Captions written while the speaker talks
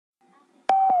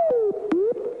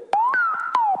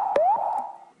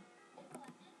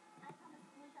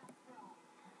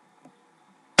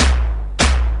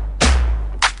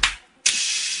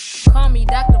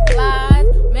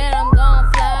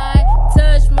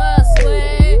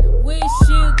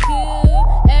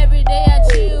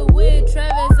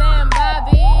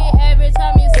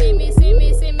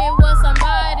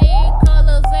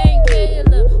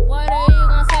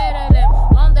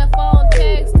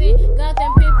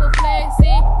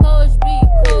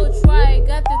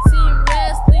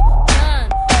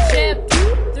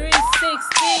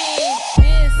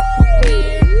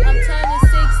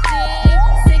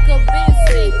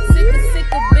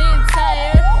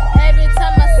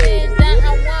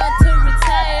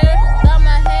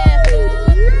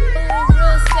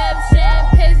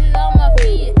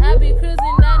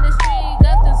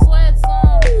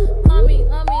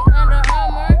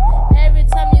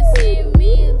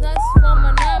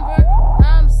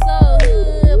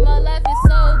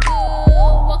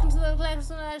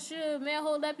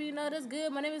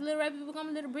White people come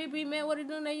a little bree, man. What they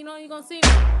doing there? You know you gonna see me.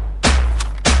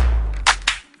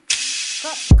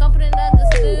 Confident,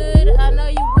 understood. I know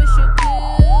you wish you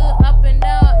could. Up and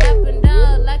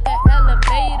down like an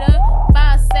elevator.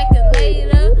 5 seconds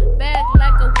later, back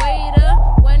like a waiter.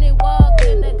 When he walk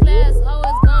in the class,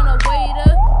 always gonna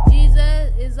waiter.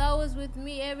 Jesus is always with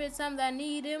me every time that I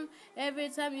need him. Every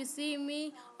time you see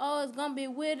me, always gonna be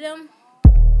with him.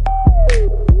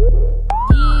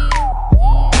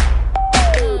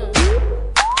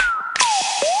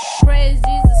 Praise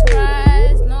Jesus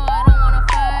Christ. No, I don't wanna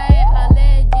fight. I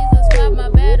let Jesus fight my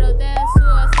battle. That's who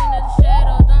I seen in the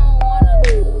shadow. Don't wanna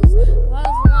lose, just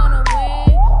wanna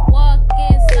win. Walk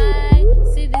inside,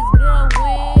 see this girl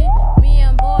win. Me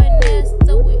and boy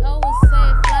Nesta, we always say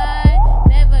fly.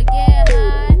 Never get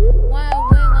high. Why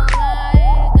we gon'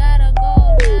 lie? Gotta go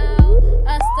now.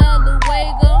 Hasta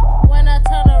luego. When I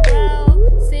turn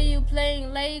around, see you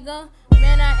playing Lego.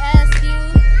 Man, I ask you,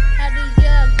 how did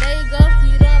your day go?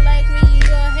 You don't like me,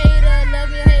 you a hater. Love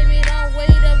me, hate me, don't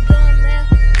wait up, don't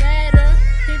matter.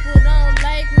 People don't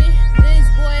like me, this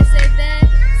boy say that,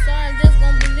 so I'm just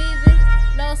gonna believe it.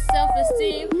 Low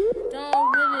self-esteem, don't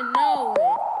really know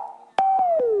it.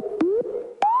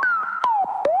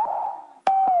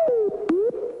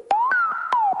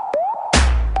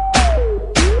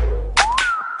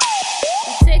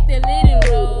 You take the leading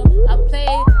role, I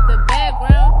play the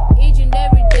background each and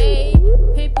every day.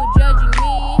 People judging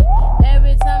me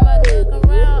every time I look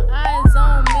around, eyes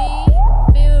on me.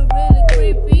 Feel really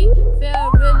creepy,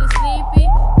 feel really sleepy.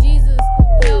 Jesus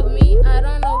help me, I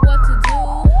don't know what to do.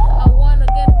 I wanna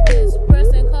get this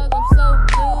person cause I'm so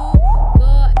blue. Go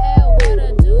ahead, what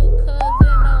I do cause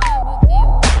you know I'm with you.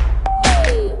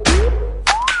 Yeah.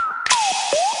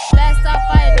 Last stop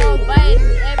I don't bite.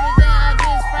 Every day I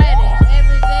just Friday.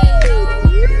 Every day, you know,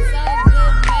 it's all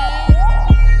good, man.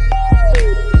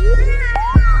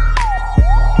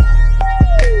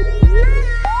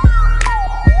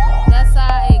 That's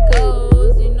how it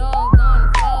goes, you know I'm gonna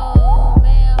fold.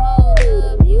 Man, hold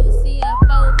up, you see I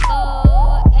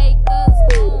fold. Acres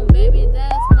home, baby,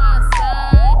 that's my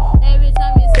side. Every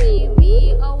time you see me,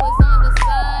 always on the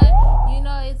side. You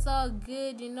know it's all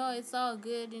good, you know it's all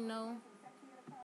good, you know.